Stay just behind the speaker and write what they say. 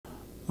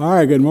All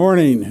right, good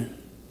morning.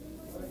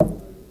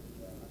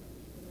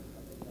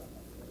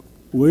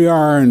 We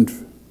are in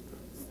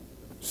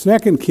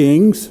 2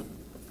 Kings,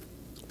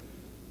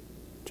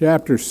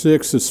 chapter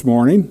 6 this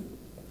morning.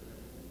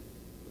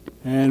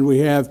 And we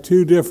have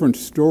two different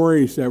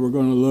stories that we're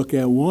going to look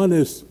at. One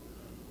is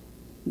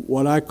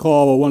what I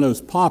call one of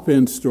those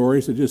pop-in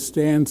stories that just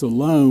stands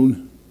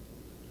alone,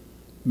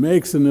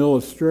 makes an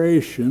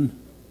illustration,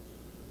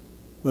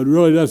 but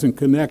really doesn't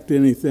connect to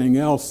anything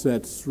else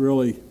that's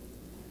really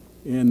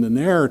in the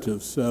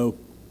narrative. So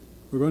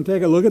we're going to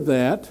take a look at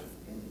that.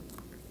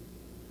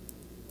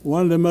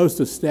 One of the most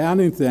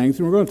astounding things,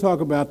 and we're going to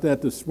talk about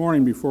that this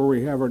morning before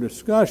we have our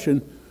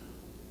discussion,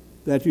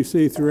 that you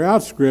see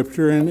throughout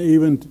Scripture and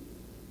even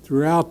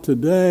throughout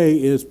today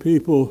is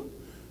people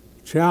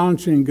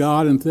challenging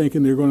God and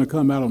thinking they're going to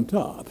come out on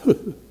top.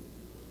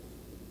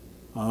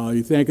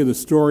 You think of the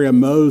story of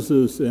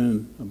Moses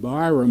and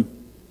Abiram,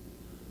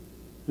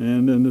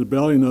 and in the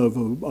rebellion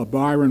of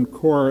Abiram,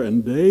 Korah,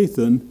 and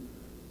Dathan.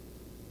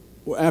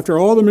 After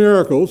all the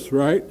miracles,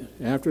 right?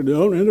 After the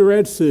opening of the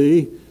Red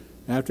Sea,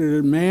 after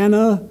the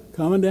manna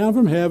coming down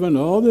from heaven,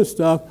 all this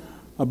stuff,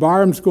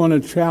 Abiram's going to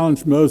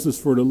challenge Moses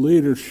for the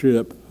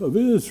leadership of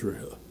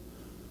Israel.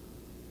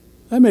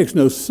 That makes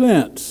no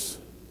sense.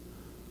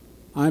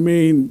 I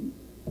mean,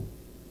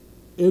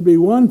 it'd be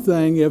one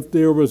thing if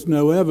there was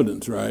no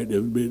evidence, right?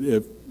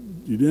 If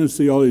you didn't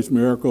see all these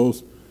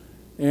miracles,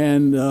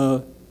 and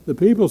the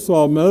people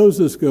saw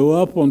Moses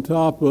go up on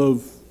top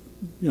of,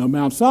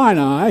 Mount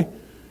Sinai,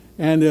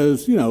 and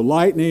there's,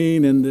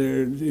 lightning, and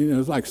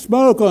there's, like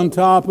smoke on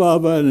top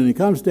of it, and he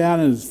comes down,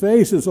 and his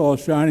face is all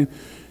shining,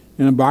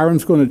 and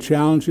Abiram's going to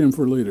challenge him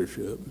for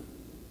leadership.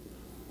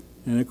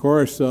 And of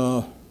course,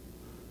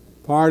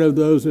 part of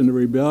those in the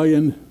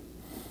rebellion,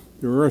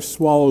 the earth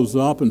swallows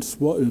up and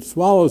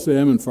swallows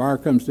them, and fire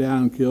comes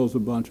down and kills a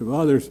bunch of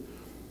others.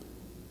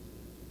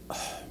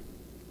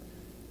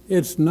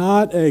 It's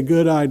not a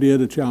good idea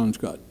to challenge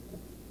God.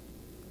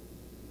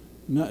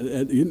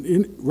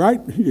 Right?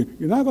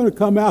 You're not going to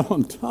come out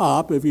on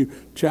top if you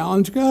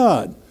challenge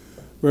God.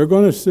 We're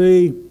going to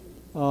see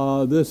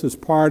this as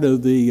part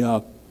of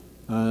the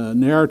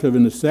narrative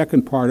in the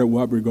second part of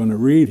what we're going to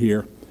read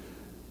here.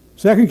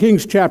 2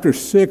 Kings chapter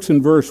 6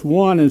 and verse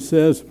 1, it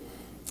says,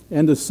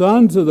 "And the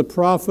sons of the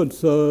prophets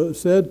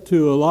said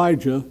to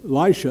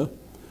Elisha,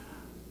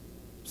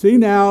 See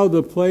now,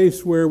 the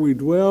place where we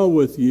dwell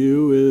with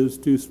you is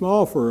too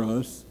small for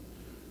us.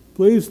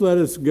 Please let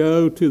us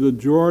go to the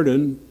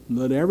Jordan.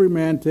 Let every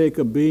man take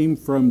a beam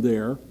from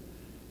there,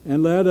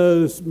 and let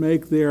us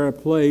make there a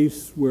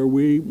place where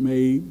we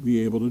may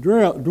be able to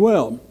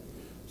dwell."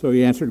 So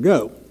he answered,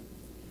 "Go."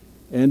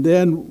 And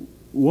then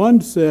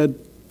one said,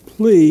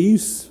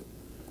 "Please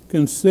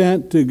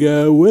consent to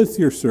go with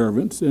your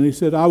servants." And he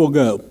said, "I will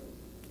go."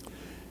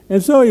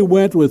 And so he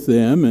went with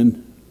them,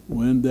 and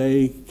when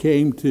they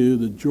came to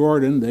the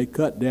Jordan, they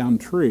cut down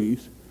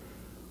trees.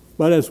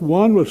 But as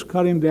one was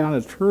cutting down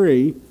a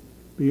tree,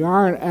 the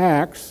iron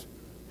axe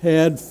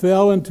head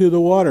fell into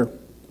the water.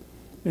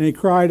 And he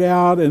cried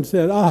out and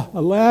said,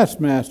 "Alas,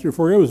 master,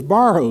 for it was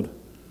borrowed."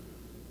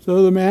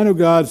 So the man of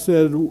God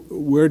said,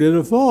 "Where did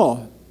it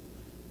fall?"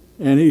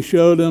 And he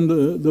showed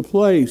him the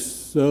place.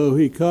 So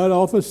he cut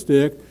off a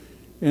stick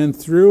and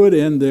threw it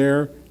in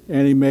there,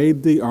 and he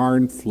made the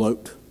iron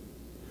float.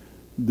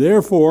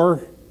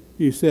 Therefore,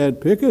 he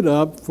said, "Pick it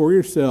up for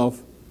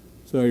yourself."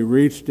 So he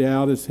reached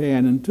out his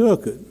hand and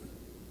took it.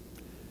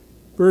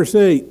 Verse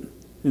 8,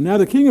 "And now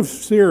the king of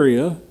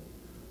Syria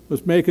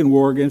was making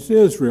war against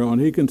Israel,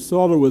 and he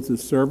consulted with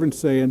his servants,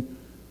 saying,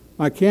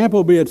 My camp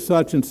will be at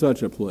such and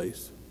such a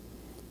place.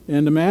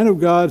 And the man of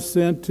God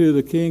sent to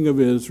the king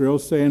of Israel,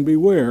 saying,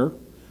 Beware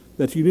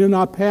that you do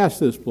not pass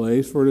this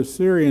place, for the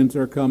Syrians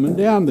are coming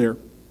down there.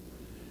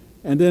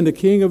 And then the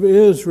king of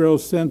Israel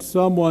sent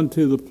someone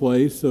to the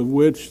place of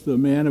which the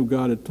man of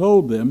God had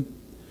told them,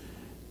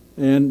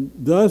 and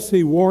thus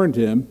he warned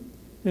him,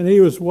 and he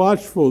was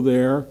watchful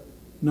there,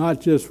 not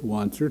just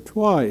once or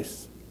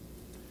twice.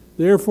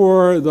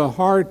 Therefore the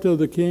heart of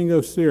the king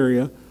of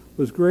Syria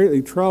was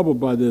greatly troubled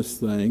by this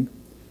thing,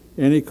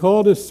 and he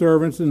called his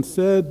servants and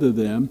said to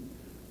them,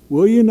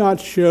 Will you not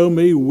show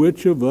me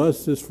which of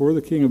us is for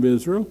the king of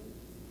Israel?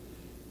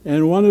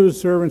 And one of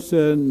his servants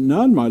said,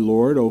 None, my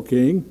lord, O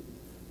king.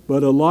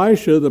 But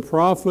Elisha, the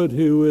prophet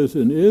who is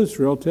in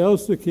Israel,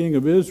 tells the king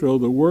of Israel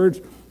the words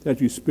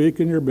that you speak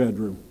in your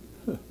bedroom.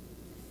 All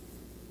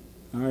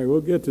right,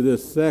 we'll get to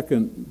this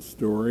second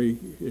story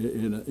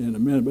in a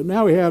minute. But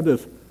now we have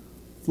this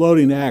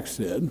floating axe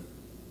head.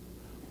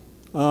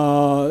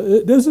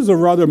 This is a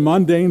rather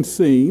mundane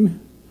scene.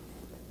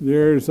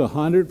 There's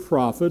 100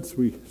 prophets.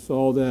 We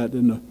saw that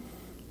in the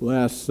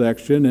last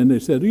section. And they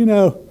said,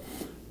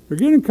 we're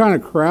getting kind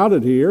of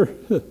crowded here.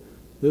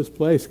 This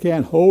place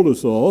can't hold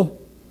us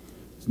all.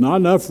 There's not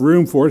enough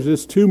room for us.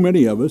 There's too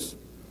many of us.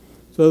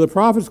 So the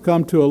prophets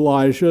come to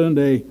Elijah, and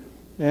they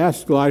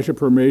asked Elisha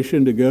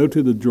permission to go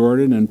to the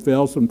Jordan and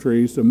fell some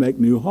trees to make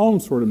new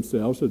homes for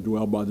themselves to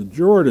dwell by the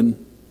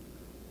Jordan.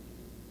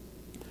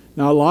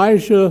 Now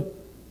Elisha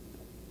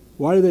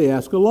why do they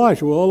ask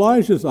Elijah? Well,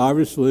 Elijah's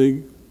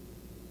obviously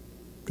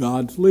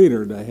God's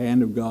leader. The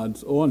hand of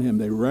God's on him.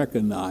 They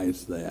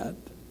recognize that.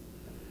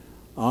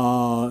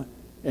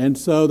 And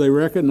so they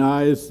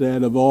recognize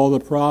that of all the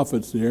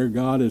prophets there,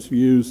 God is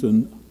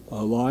using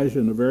Elijah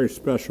in a very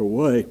special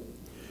way.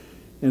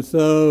 And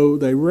so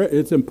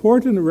it's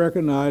important to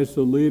recognize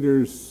the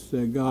leaders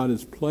that God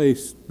has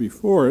placed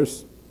before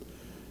us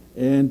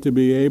and to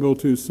be able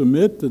to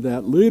submit to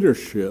that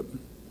leadership.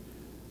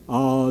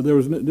 By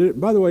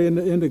the way,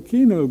 in the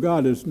kingdom of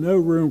God, there's no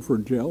room for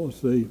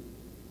jealousy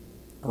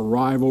or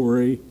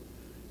rivalry.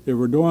 If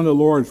we're doing the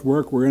Lord's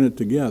work, we're in it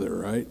together,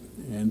 right?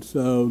 And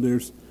so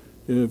if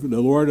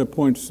the Lord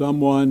appoints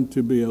someone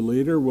to be a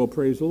leader, we'll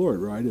praise the Lord,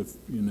 right? If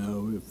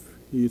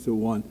he's the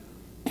one.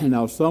 And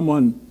now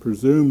someone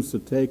presumes to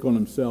take on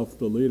himself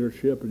the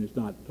leadership and he's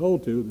not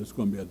told to, this is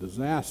going to be a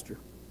disaster.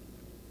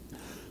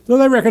 So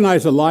they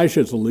recognize Elisha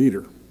as a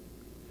leader.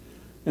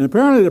 And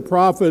apparently the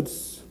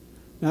prophets,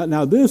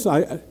 now this,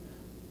 I've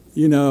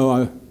done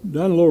a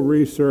little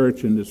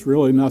research and there's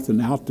really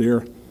nothing out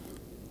there.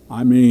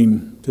 I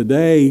mean,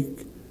 today,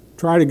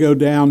 try to go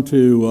down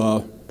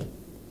to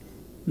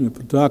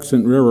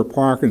Patuxent River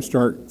Park and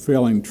start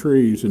felling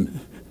trees and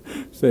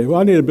say, well,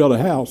 I need to build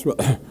a house. Well,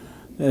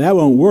 that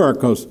won't work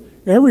because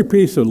every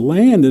piece of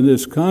land in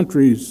this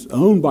country is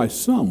owned by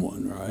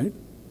someone, right?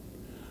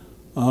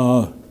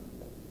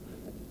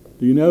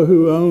 Do you know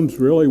who owns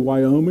really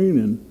Wyoming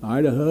and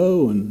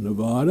Idaho and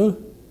Nevada?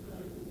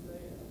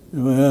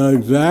 Well,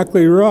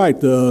 exactly right.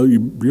 The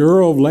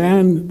Bureau of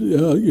Land,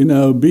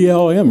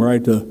 BLM,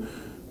 right?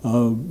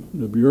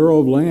 The Bureau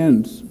of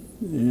Lands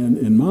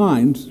and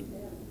Mines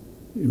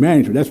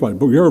Management. That's what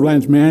Bureau of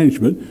Lands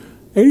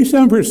Management.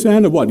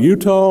 87% of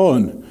Utah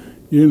and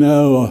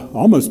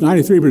almost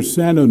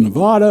 93% of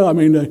Nevada. I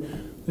mean,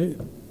 they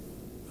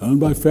owned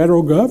by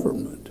federal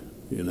government.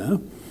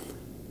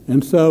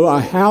 And so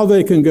how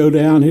they can go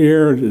down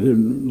here? The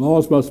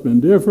laws must have been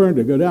different.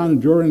 They go down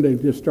in Jordan.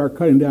 They just start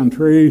cutting down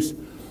trees.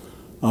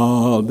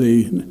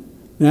 The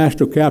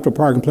National Capital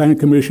Park and Planning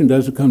Commission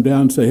doesn't come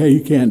down and say, hey,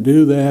 you can't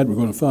do that. We're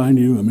going to fine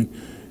you. And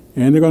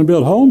they're going to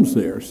build homes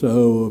there.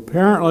 So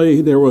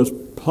apparently there was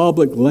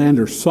public land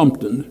or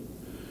something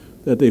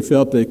that they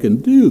felt they can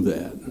do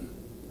that.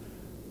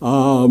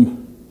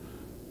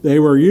 They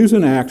were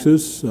using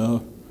axes.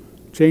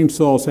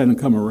 Chainsaws hadn't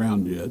come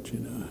around yet,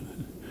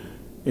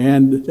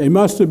 And they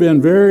must have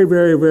been very,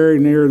 very, very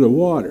near the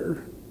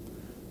water.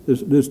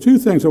 There's two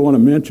things I want to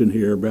mention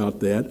here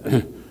about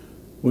that.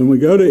 When we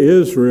go to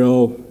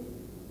Israel,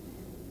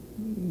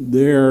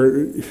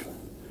 there's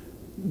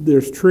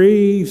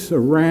trees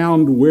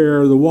around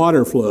where the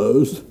water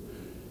flows,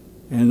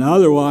 and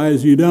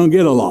otherwise you don't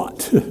get a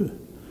lot.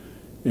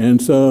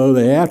 And so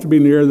they have to be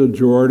near the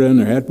Jordan,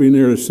 they have to be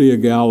near the Sea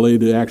of Galilee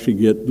to actually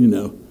get,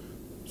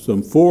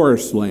 some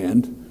forest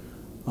land.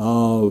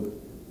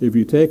 If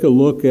you take a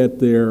look at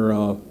their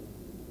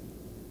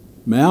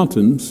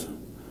mountains,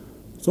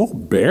 it's all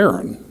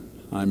barren.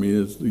 I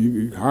mean,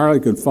 you hardly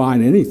could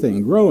find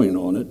anything growing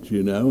on it,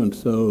 And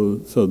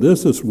so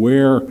this is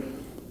where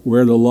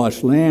the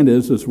lush land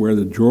is where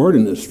the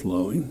Jordan is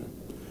flowing.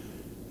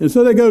 And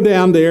so they go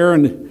down there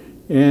and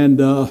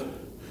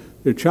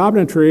they're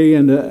chopping a tree,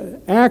 and the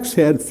axe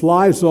head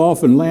flies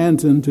off and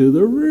lands into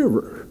the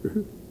river.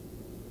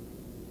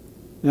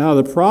 Now,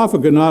 the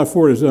prophet could not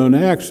afford his own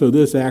axe, so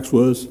this axe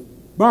was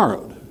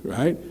borrowed,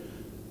 right?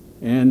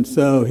 And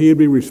so he'd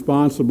be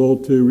responsible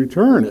to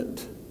return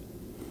it.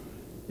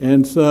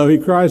 And so he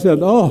cries out,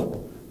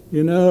 oh,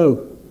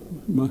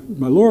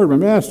 my Lord, my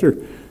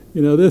master,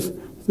 this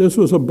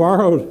was a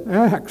borrowed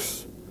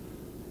axe.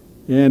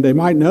 And they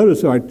might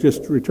notice, I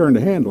just returned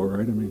the handle,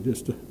 right?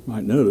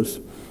 Might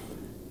notice.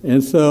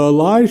 And so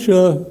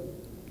Elisha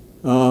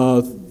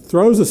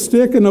throws a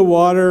stick in the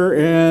water,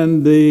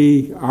 and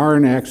the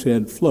iron axe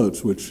head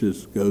floats, which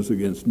goes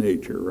against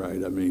nature,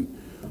 right?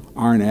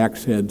 Iron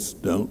axe heads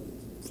don't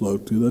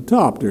float to the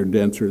top. They're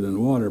denser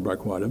than water by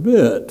quite a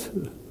bit.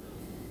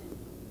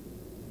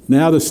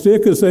 Now the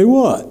stick is a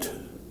what?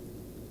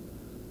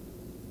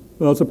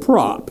 Well, it's a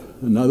prop.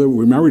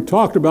 Remember we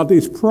talked about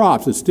these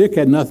props. The stick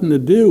had nothing to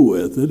do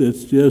with it.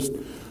 It's just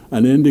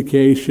an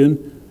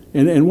indication.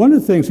 And one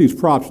of the things these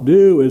props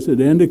do is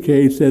it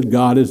indicates that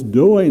God is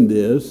doing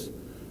this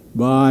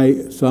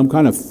by some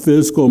kind of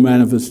physical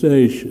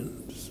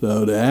manifestation.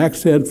 So the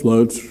axe head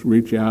floats,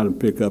 reach out and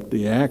pick up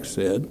the axe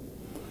head.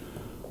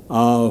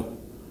 I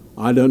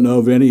don't know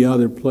of any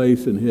other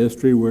place in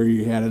history where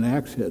you had an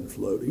axe head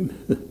floating.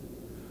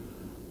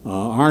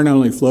 Iron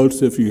only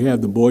floats if you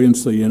have the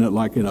buoyancy in it,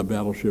 like in a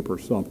battleship or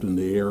something,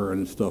 the air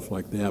and stuff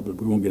like that, but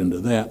we won't get into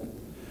that.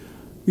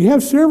 You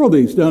have several of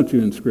these, don't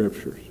you, in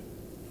scriptures,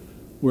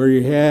 where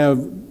you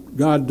have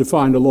God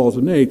define the laws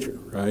of nature,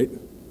 right?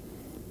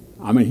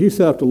 He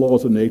set up the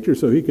laws of nature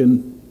so he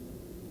can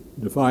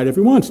defy it if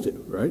he wants to,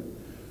 right?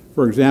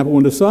 For example,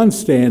 when the sun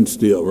stands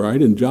still,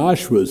 right, in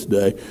Joshua's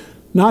day,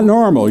 not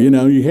normal, you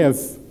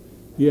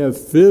have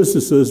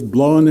physicists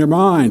blowing their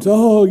minds.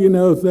 Oh,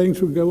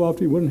 things would go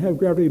off. You wouldn't have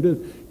gravity.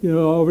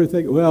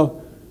 Everything.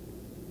 Well,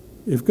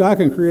 if God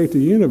can create the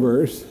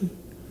universe,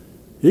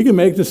 he can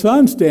make the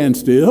sun stand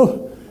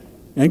still.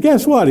 And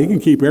guess what? He can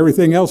keep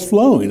everything else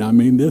flowing. I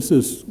mean, this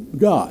is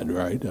God,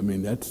 right? I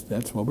mean,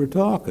 that's what we're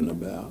talking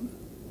about.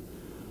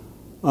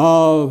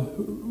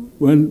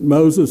 When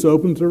Moses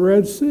opens the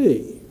Red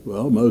Sea.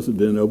 Well, Moses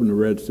didn't open the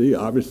Red Sea.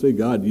 Obviously,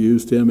 God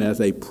used him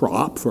as a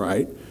prop,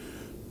 right?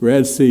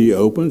 Red Sea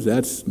opens.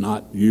 That's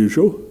not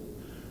usual.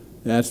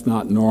 That's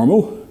not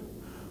normal.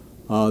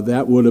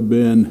 That would have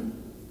been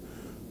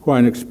quite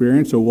an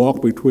experience, a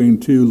walk between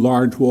two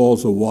large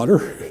walls of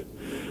water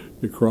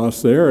to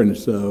cross there. And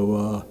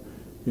so,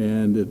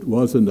 and it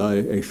wasn't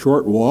a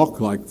short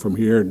walk like from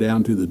here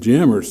down to the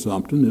gym or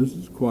something. This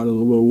is quite a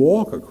little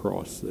walk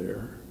across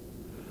there.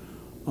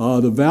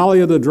 The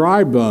Valley of the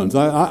Dry Bones.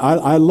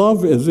 I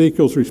love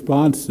Ezekiel's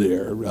response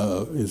there.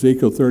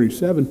 Ezekiel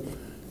 37.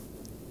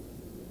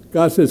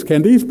 God says,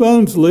 can these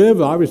bones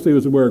live? Obviously, it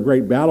was where a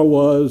great battle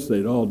was.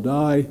 They'd all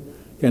die.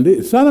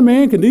 Son of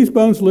man, can these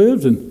bones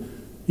live? And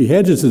he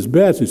hedges his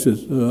bets. He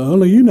says,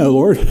 only you know,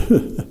 Lord.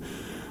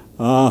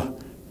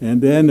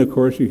 And then, of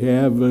course, you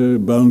have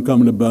bone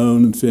coming to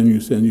bone and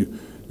sinew.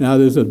 Now,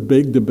 there's a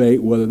big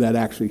debate whether that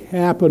actually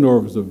happened or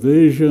it was a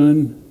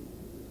vision.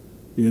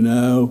 You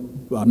know,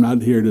 I'm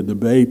not here to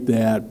debate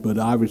that, but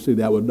obviously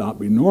that would not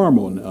be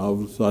normal. And all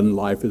of a sudden,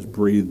 life is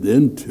breathed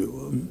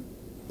into him.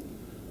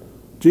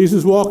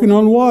 Jesus walking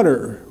on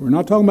water. We're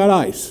not talking about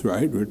ice,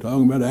 right? We're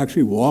talking about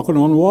actually walking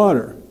on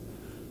water.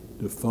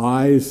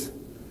 Defies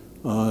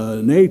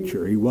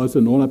nature. He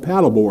wasn't on a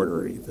paddleboard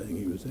or anything.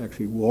 He was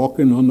actually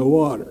walking on the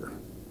water.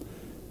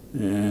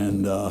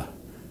 And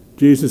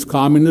Jesus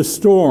calming the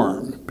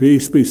storm.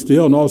 Peace, be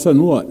still. And all of a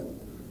sudden what?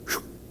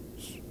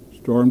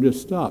 Storm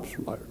just stops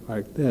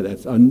like that.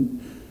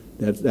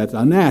 That's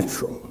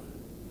unnatural.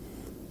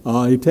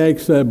 He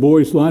takes a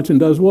boy's lunch and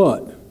does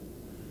what?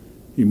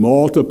 He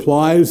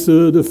multiplies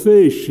the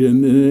fish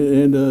and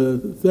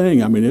the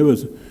thing. I mean,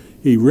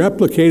 he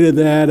replicated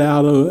that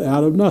out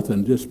of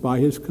nothing just by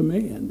his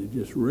command. He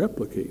just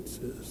replicates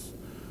this.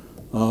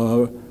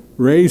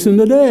 Raising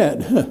the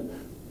dead,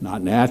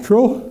 not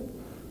natural.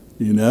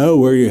 You know,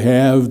 where you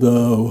have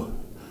the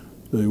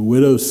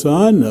widow's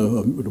son,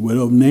 the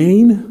widow of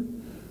Nain,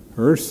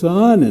 her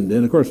son, and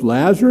then of course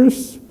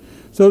Lazarus.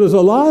 So there's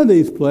a lot of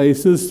these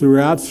places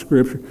throughout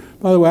Scripture.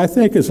 By the way, I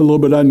think it's a little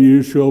bit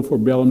unusual for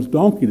Balaam's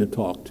donkey to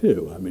talk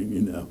too. I mean,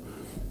 you know,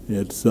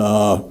 it's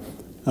a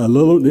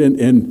little,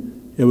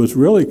 and it was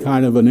really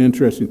kind of an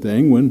interesting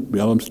thing when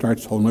Balaam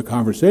starts holding a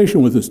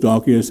conversation with his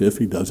donkey as if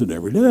he does it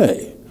every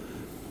day.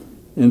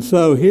 And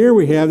so here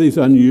we have these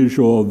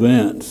unusual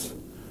events.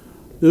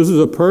 This is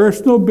a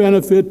personal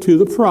benefit to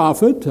the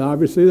prophet,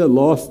 obviously, that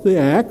lost the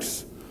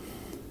axe.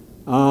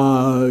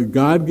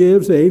 God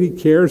gives aid. He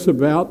cares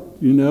about,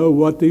 you know,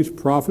 what these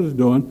prophets are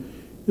doing.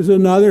 Is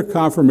another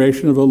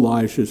confirmation of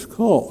Elisha's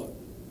call.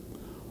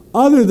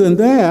 Other than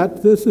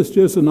that, this is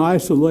just an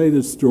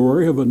isolated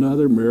story of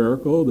another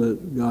miracle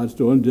that God's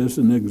doing, just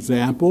an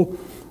example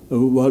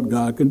of what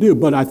God can do.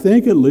 But I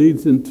think it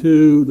leads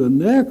into the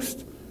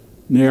next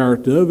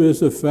narrative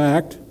is the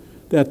fact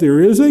that there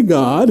is a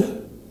God,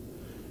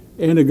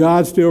 and a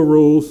God still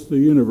rules the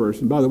universe.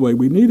 And by the way,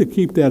 we need to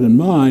keep that in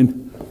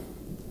mind.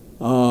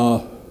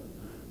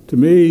 To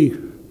me,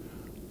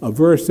 a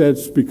verse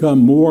that's become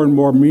more and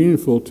more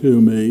meaningful to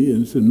me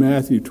is in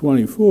Matthew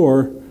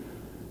 24,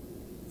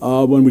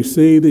 when we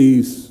see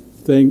these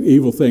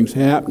evil things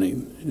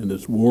happening, and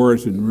there's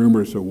wars and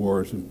rumors of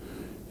wars,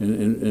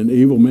 and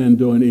evil men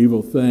doing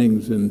evil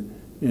things,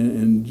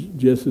 and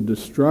just the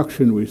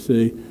destruction we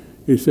see.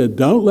 He said,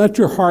 don't let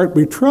your heart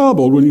be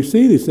troubled when you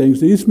see these things.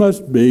 These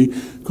must be,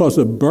 because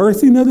the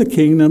birthing of the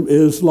kingdom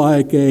is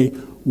like a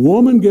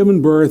woman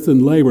giving birth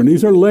in labor. And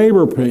these are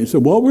labor pains. So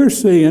what we're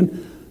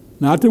seeing,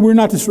 not that we're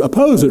not to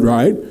oppose it,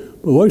 right?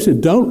 But what he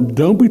said,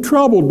 don't be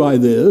troubled by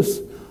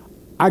this.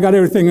 I got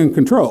everything in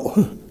control.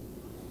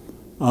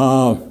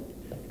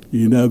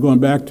 You know, going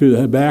back to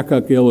the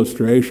Habakkuk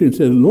illustration, he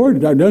said,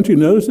 Lord, don't you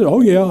notice it? Oh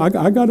yeah,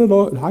 I got it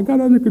all. I got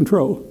it under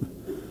control.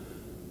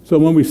 So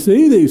when we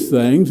see these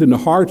things, and the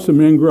hearts of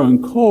men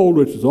growing cold,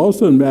 which is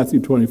also in Matthew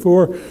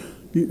 24,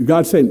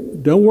 God's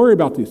saying, don't worry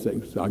about these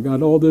things. I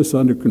got all this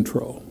under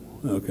control.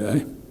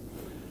 Okay?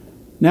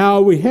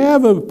 Now, we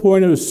have a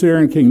point of a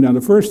Syrian king. Now,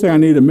 the first thing I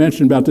need to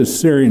mention about this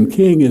Syrian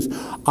king is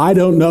I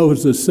don't know if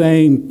it's the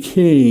same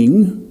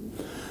king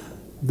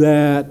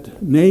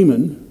that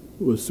Naaman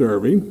was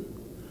serving.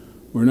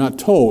 We're not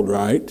told,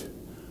 right?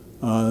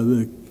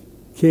 The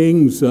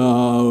kings,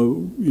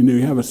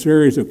 you have a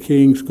series of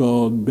kings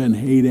called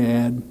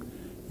Ben-Hadad.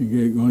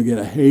 You're going to get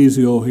a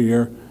Hazael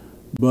here.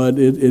 But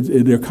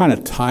they're kind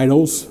of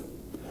titles.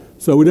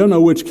 So we don't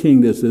know which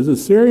king this is. A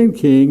Syrian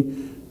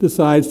king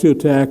decides to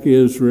attack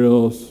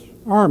Israel's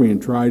army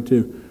and try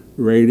to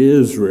raid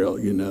Israel,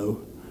 you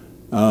know.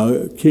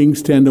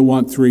 Kings tend to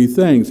want three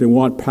things. They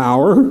want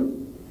power,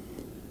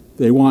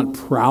 they want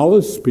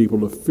prowess, people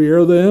to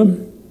fear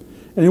them,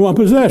 and they want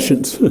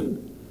possessions.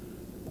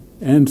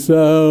 And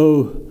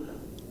so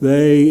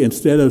They,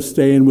 instead of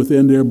staying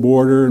within their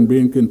border and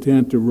being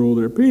content to rule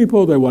their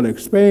people, they want to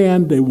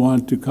expand, they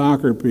want to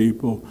conquer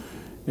people,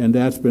 and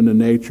that's been the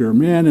nature of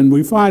men. And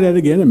we find that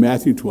again in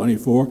Matthew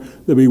 24.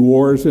 There'll be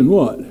wars and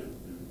what?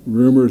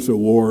 Rumors of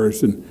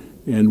wars,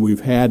 and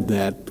we've had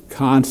that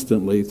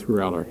constantly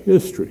throughout our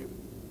history.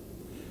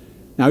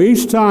 Now,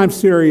 each time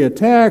Syria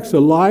attacks,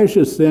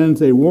 Elisha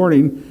sends a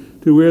warning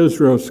to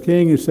Israel's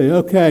king and say,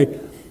 okay,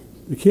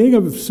 the king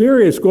of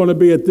Syria is going to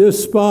be at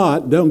this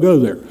spot, don't go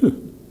there.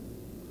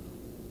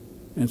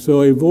 And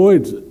so he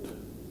avoids it.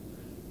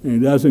 And he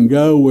doesn't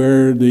go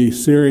where the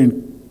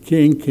Syrian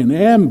king can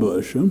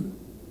ambush him.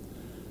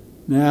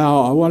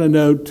 Now, I want to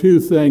note two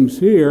things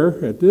here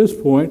at this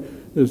point.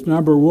 Is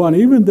number one,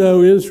 even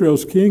though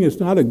Israel's king is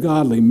not a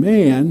godly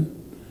man,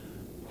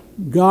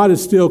 God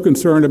is still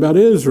concerned about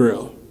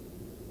Israel.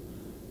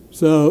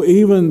 So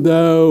even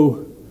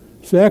though,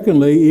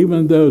 secondly,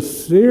 even though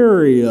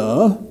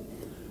Syria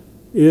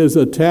is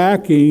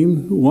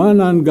attacking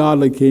one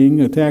ungodly king,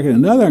 attacking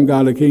another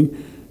ungodly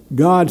king,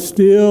 God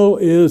still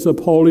is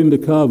upholding the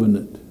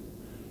covenant.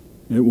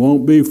 It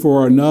won't be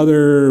for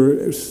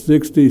another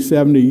 60,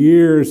 70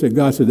 years that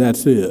God said,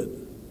 that's it.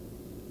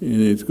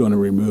 And it's going to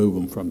remove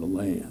them from the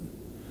land.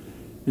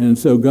 And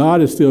so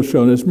God is still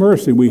showing us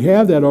mercy. We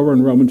have that over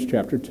in Romans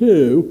chapter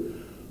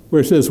 2,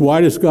 where it says,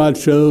 why does God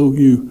show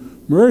you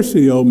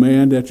mercy, O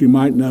man, that you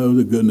might know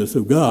the goodness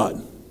of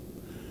God,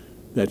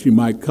 that you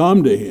might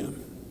come to him?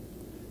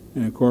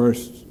 And of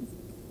course,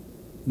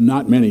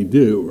 not many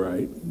do,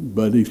 right?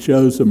 But he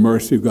shows the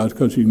mercy of God,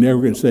 because you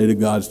never can say that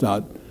God's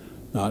not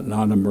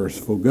a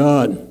merciful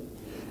God.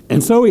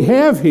 And so we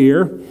have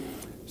here,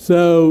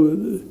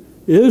 so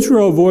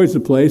Israel avoids the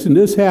place, and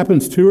this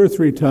happens 2 or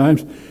 3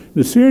 times.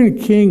 The Syrian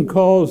king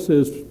calls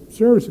his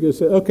servants and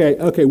says, okay,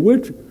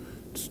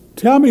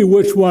 tell me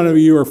which one of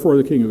you are for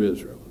the king of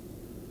Israel.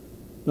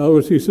 In other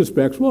words, he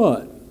suspects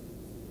what?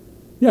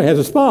 Yeah, he has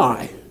a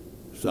spy.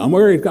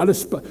 Somewhere he's got a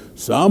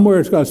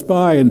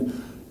spy.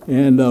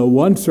 And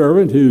one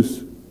servant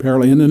who's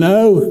apparently in the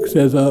know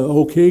says,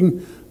 O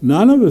king,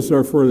 none of us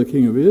are for the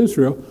king of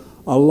Israel.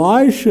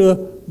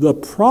 Elisha the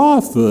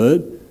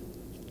prophet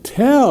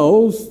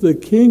tells the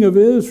king of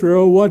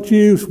Israel what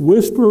you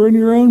whisper in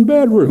your own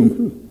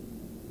bedroom.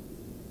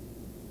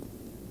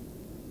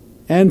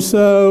 And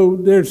so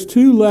there's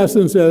 2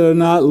 lessons that are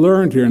not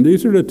learned here, and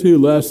these are the 2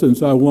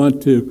 lessons I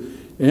want to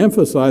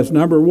emphasize.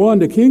 Number one,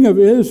 the king of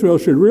Israel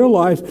should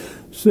realize,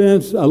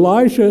 since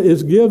Elisha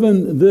is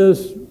given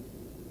this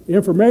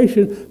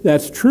information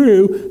that's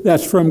true,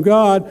 that's from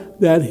God,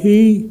 that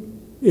he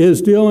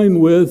is dealing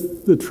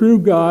with the true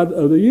God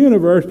of the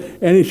universe,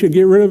 and he should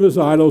get rid of his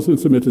idols and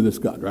submit to this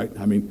God, right?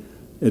 I mean,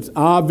 it's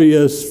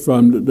obvious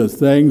from the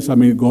things,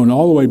 going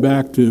all the way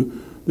back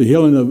to the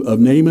healing of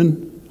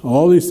Naaman,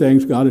 all these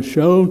things, God has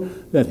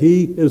shown that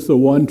he is the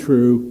one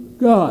true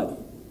God.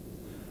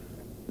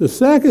 The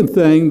second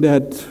thing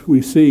that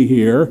we see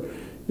here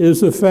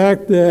is the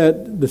fact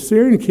that the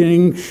Syrian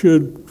king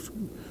should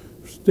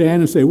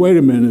stand and say, wait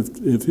a minute,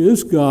 if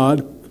his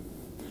God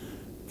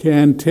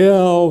can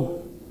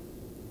tell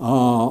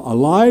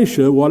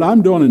Elisha what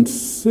I'm doing in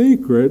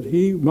secret,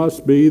 he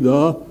must be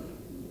the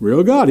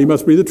real God. He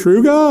must be the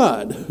true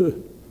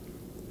God.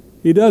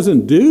 He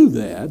doesn't do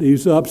that.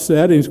 He's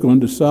upset. He's going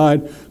to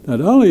decide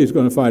not only he's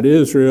going to fight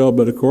Israel,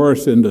 but of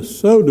course in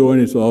so doing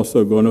he's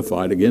also going to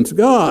fight against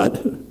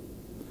God.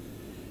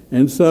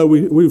 And so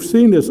we've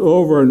seen this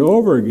over and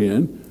over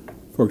again.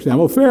 For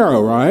example,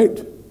 Pharaoh,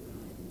 right?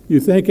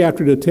 You think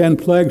after the 10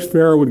 plagues,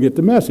 Pharaoh would get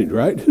the message,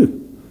 right?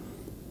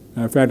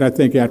 In fact, I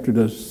think after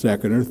the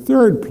 2nd or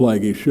 3rd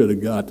plague, he should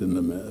have gotten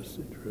the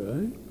message,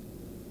 right?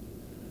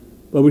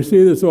 But we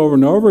see this over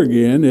and over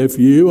again. If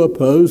you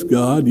oppose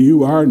God,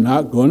 you are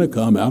not going to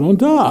come out on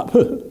top.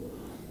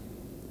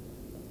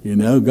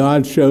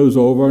 God shows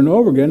over and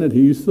over again that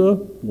he's the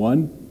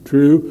one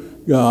true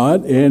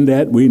God and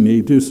that we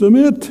need to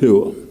submit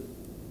to him.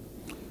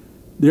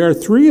 There are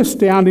 3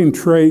 astounding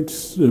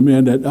traits,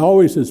 that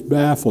always has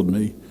baffled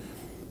me,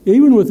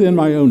 even within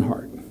my own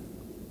heart.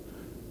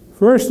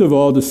 First of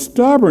all, the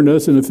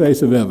stubbornness in the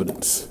face of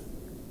evidence.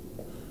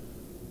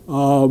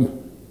 I'll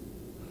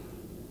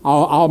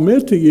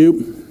admit to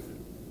you,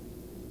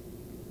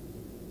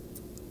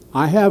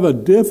 I have a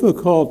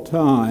difficult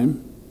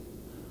time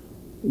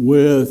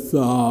with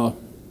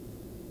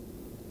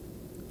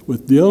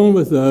dealing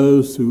with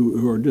those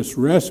who are just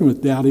wrestling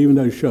with doubt, even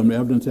though you show them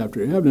evidence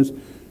after evidence,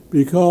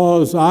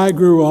 because I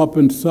grew up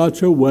in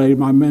such a way,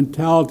 my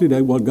mentality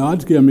that what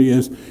God's given me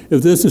is,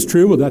 if this is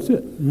true, well, that's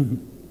it.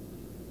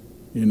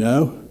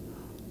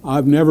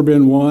 I've never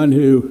been one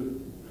who,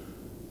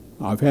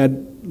 I've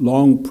had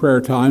long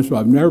prayer times, but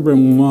I've never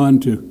been one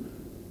to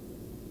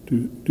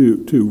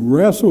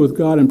wrestle with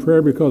God in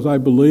prayer, because I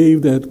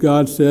believe that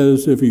God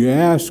says if you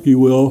ask, you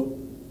will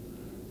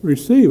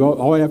receive.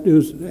 All I have to do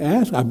is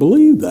ask. I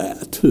believe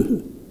that.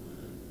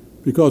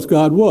 Because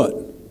God what?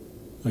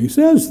 He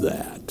says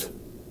that.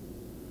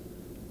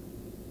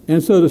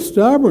 And so the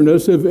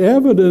stubbornness, if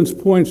evidence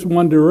points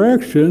one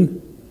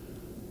direction,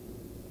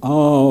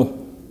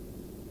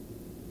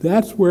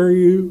 that's where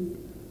you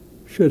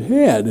should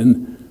head.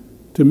 And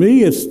to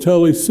me, it's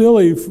totally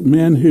silly for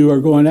men who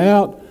are going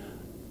out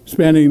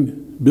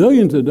spending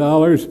billions of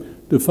dollars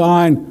to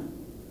find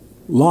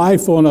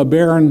life on a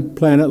barren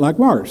planet like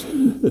Mars.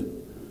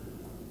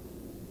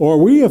 Or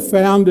we have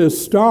found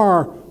this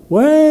star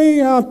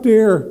way out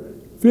there,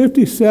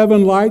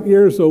 57 light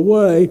years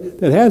away,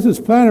 that has this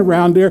planet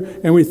around there,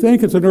 and we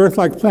think it's an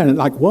Earth-like planet.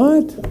 Like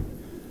what?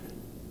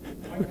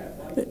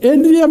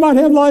 India might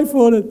have life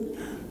on it.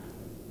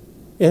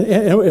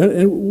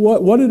 And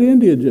what did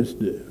India just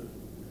do?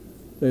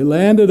 They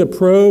landed a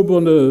probe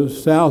on the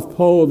south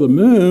pole of the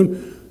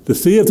moon to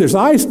see if there's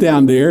ice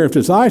down there. If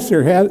there's ice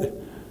there,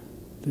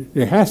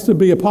 there has to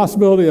be a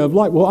possibility of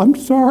life. Well, I'm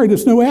sorry,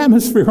 there's no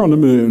atmosphere on the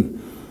moon.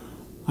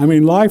 I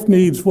mean, life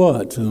needs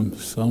what? Some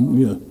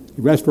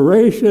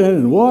respiration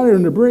and water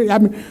and debris. I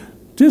mean,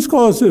 just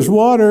because there's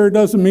water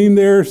doesn't mean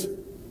there's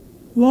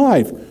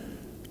life.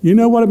 You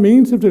know what it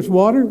means if there's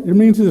water? It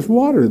means there's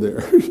water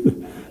there.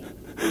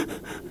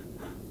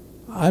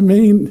 I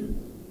mean,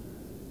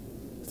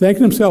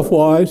 thinking themselves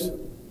wise,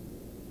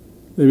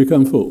 they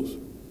become fools.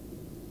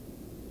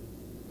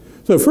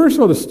 So first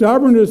of all, the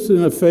stubbornness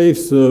in the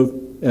face of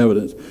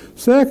evidence.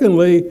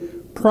 Secondly,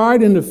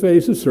 pride in the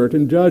face of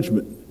certain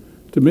judgment.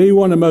 To me,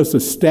 one of the most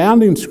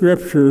astounding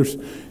scriptures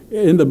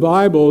in the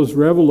Bible is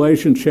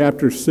Revelation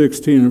chapter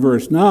 16 and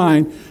verse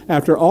 9.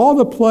 After all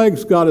the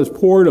plagues God has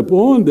poured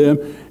upon them,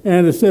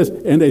 and it says,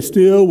 and they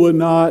still would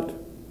not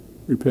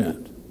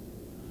repent.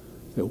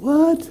 So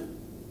what?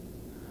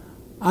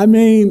 I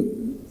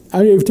mean,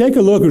 if you take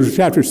a look at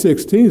chapter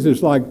 16,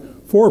 there's like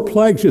 4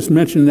 plagues just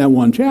mentioned in that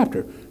one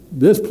chapter.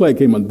 This plague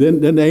came on. Then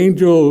the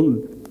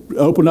angel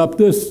opened up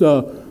this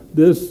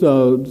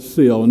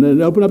seal, and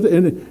then opened up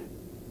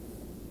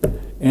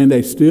and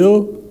they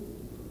still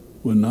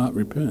would not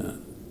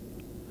repent.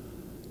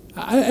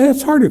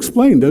 It's hard to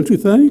explain, don't you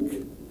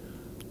think?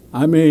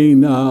 I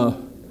mean,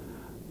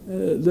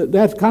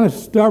 that's kind of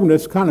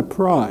stubbornness, kind of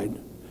pride.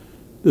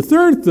 The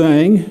third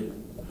thing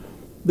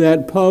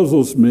that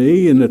puzzles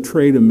me in the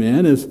trait of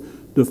men is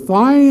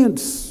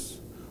defiance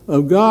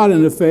of God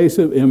in the face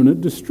of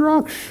imminent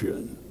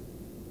destruction.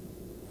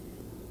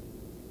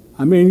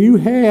 I mean, you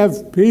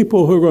have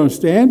people who are going to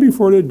stand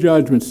before the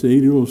judgment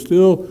seat who will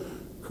still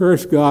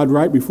curse God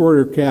right before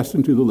they're cast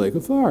into the lake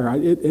of fire.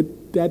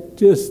 That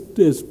just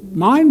is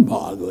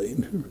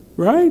mind-boggling,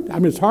 right? I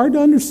mean, it's hard to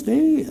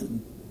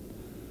understand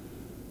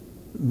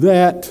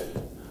that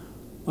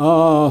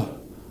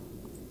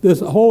this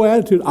whole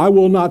attitude, I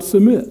will not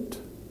submit.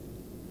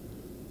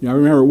 You know, I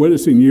remember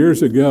witnessing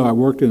years ago, I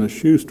worked in a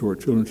shoe store,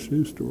 children's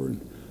shoe store,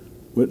 and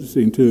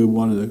witnessing to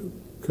one of the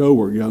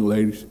co-work young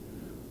ladies.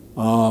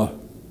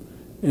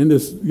 And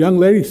this young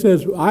lady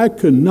says, I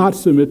could not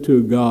submit to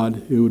a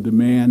God who would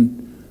demand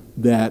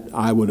that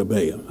I would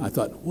obey him. I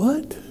thought,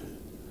 what?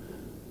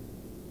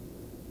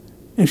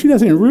 And she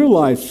doesn't even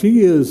realize she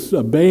is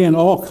obeying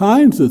all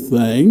kinds of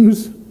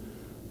things,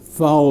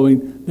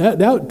 following.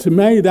 That to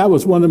me, that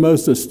was one of the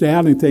most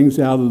astounding things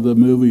out of the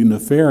movie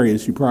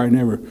Nefarious. You probably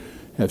never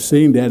have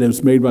seen that. It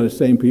was made by the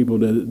same people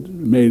that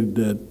made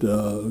that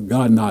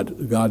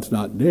God's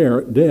Not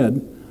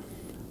Dead.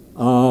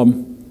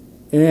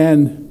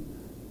 And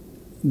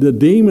the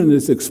demon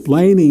is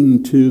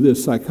explaining to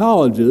this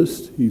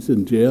psychologist, he's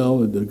in jail,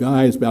 the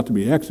guy is about to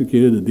be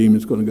executed, the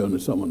demon's going to go into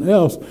someone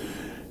else,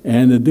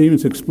 and the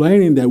demon's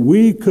explaining that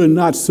we could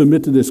not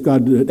submit to this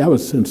God. That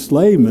was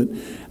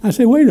enslavement. I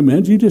say, wait a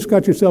minute, you just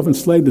got yourself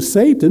enslaved to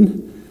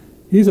Satan.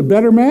 He's a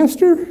better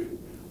master?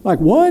 Like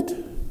what?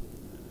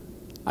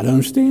 I don't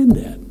understand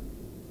that.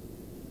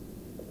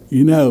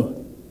 You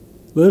know,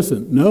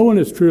 listen, no one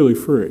is truly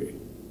free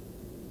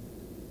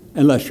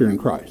unless you're in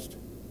Christ.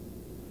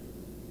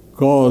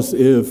 Because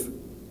if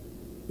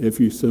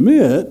you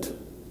submit,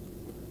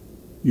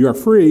 you are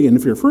free, and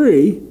if you're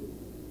free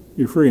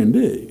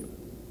indeed.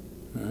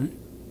 All right?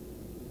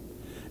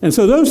 And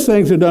so those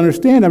things are to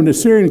understand. I mean, the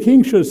Syrian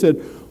king should have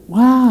said,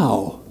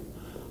 wow,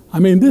 I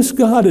mean, this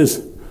God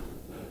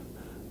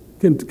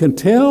can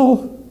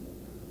tell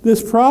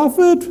this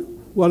prophet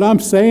what I'm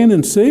saying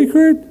in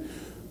secret?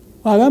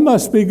 Wow, that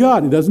must be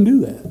God. He doesn't do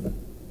that.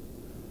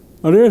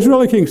 Well, the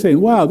Israeli king saying,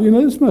 wow, you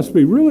know, this must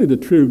be really the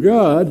true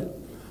God.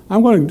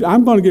 I'm going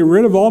to get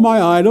rid of all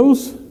my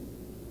idols.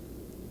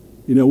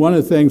 You know, one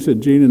of the things that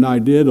Gene and I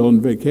did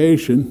on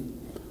vacation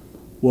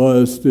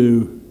was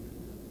to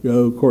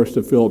go, of course,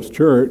 to Phillips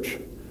Church.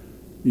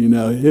 You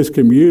know, his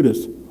commute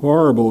is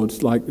horrible.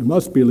 It's like, it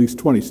must be at least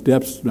 20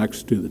 steps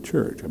next to the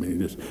church. I mean,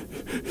 he just,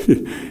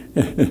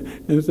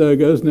 and so he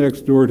goes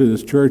next door to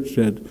this church.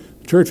 The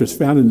church was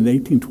founded in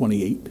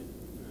 1828.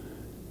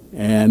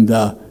 And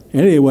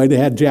anyway, they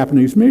had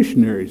Japanese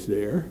missionaries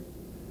there.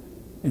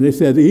 And they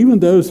said even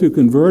those who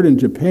convert in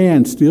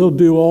Japan still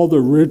do all the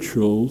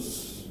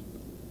rituals,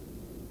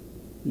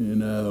 you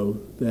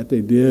know, that they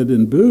did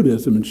in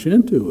Buddhism and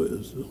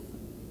Shintoism.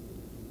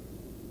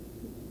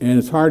 And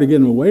it's hard to get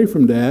them away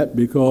from that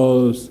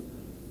because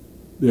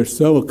they're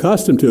so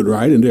accustomed to it,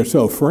 right? And they're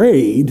so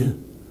afraid,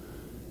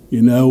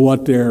 you know,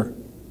 what their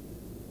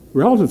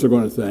relatives are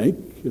going to think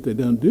if they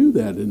don't do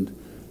that. And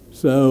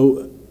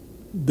so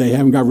they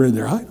haven't got rid of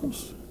their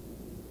idols.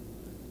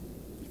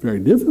 It's very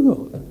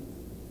difficult.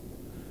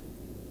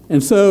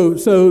 And so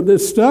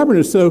this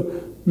stubbornness,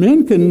 so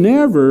men can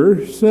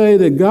never say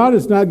that God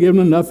has not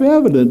given enough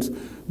evidence.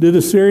 Did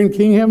the Syrian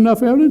king have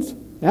enough evidence?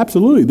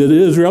 Absolutely. Did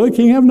the Israeli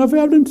king have enough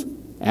evidence?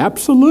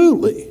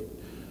 Absolutely.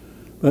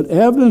 But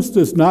evidence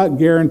does not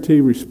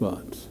guarantee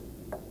response.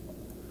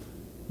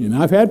 You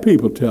know, I've had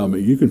people tell me,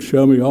 you can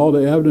show me all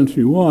the evidence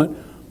you want.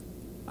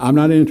 I'm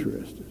not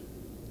interested.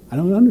 I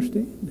don't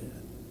understand that.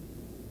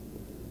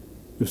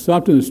 If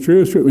something is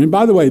true, it's true. And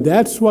by the way,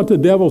 that's what the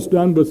devil's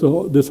done with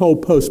this whole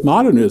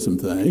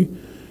postmodernism thing,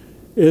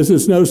 is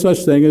there's no such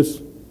thing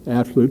as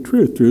absolute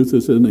truth. Truth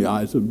is in the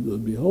eyes of the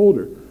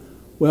beholder.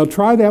 Well,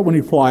 try that when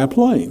you fly a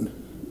plane.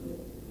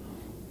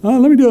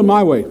 Let me do it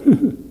my way.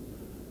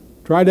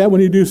 Try that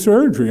when you do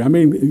surgery. I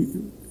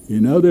mean,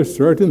 you know, there's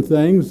certain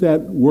things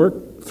that work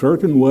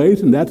certain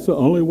ways, and that's the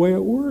only way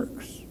it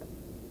works.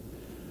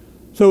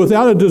 So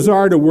without a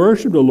desire to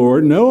worship the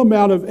Lord, no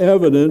amount of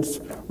evidence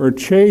or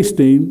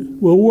chastening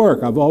will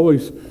work. I've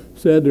always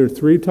said there are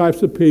three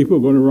types of people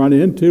you're going to run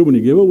into when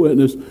you give a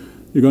witness.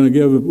 You're going to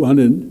give one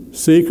in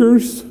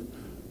seekers,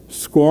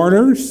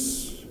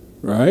 scorners,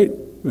 right?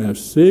 You have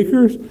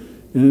seekers,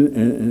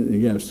 and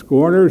you have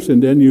scorners,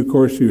 and then, of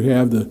course, you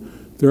have the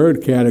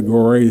third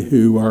category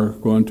who are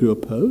going to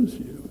oppose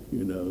you.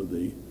 You know,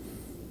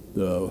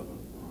 the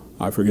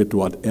I forget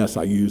what S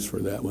I use for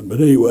that one,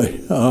 but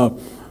anyway,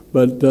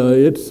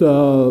 it's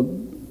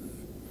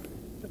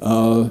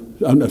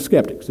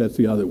skeptics. That's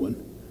the other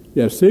one.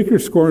 You have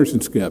seekers, scorners,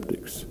 and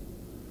skeptics.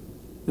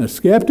 And a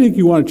skeptic,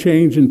 you want to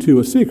change into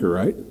a seeker,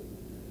 right?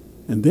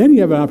 And then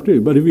you have an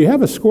opportunity. But if you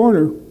have a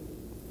scorner,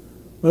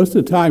 most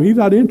of the time he's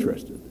not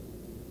interested.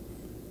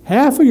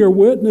 Half of your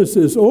witness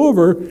is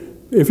over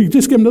if you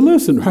just get him to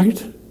listen,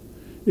 right?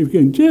 If you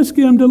can just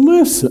get him to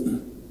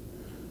listen,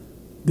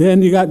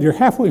 then you're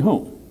halfway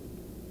home.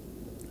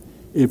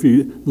 At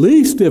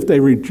least if they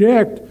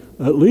reject,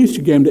 at least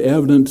you gave them the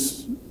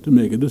evidence to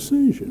make a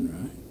decision,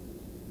 right?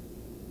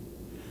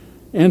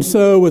 And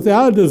so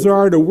without a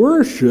desire to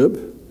worship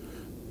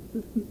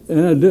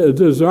and a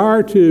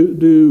desire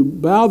to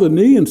bow the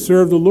knee and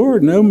serve the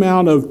Lord, no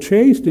amount of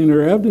chastening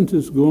or evidence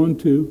is going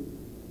to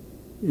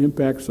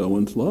impact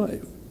someone's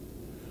life.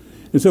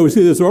 And so we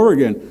see this over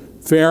again.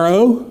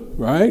 Pharaoh,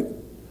 right?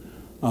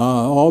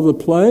 All the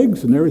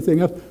plagues and everything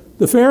else.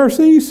 The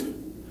Pharisees,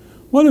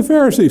 what did the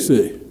Pharisees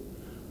see?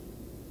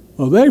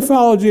 Well, they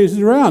followed Jesus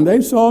around.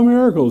 They saw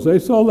miracles. They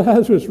saw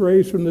Lazarus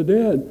raised from the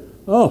dead.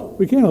 Oh,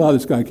 we can't allow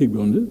this guy to keep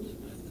doing this.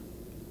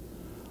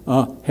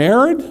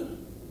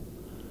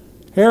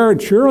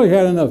 Herod surely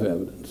had enough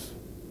evidence.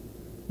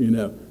 You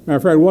know, matter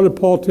of fact, what did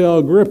Paul tell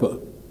Agrippa?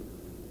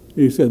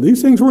 He said,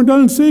 these things weren't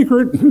done in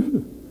secret.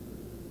 It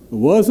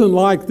wasn't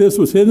like this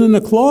was hidden in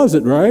a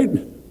closet, right?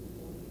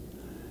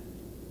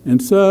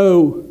 And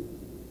so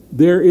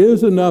there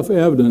is enough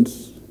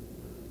evidence,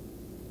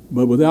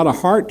 but without a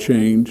heart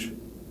change,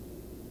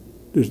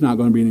 there's not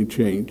going to be any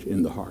change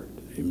in the heart.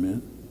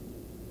 Amen.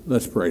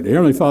 Let's pray. Dear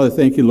Heavenly Father,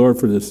 thank you, Lord,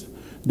 for this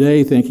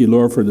day. Thank you,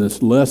 Lord, for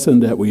this lesson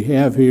that we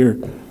have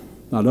here.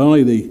 Not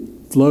only the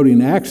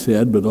floating axe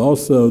head, but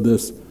also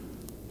this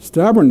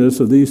stubbornness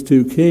of these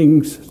two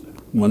kings,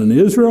 one in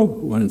Israel,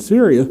 one in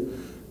Syria,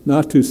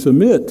 not to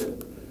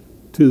submit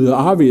to the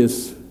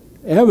obvious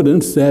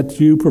evidence that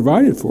you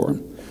provided for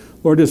them.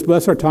 Lord, just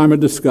bless our time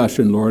of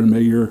discussion, Lord, and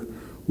may your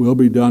will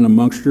be done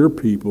amongst your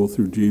people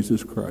through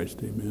Jesus Christ.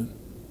 Amen.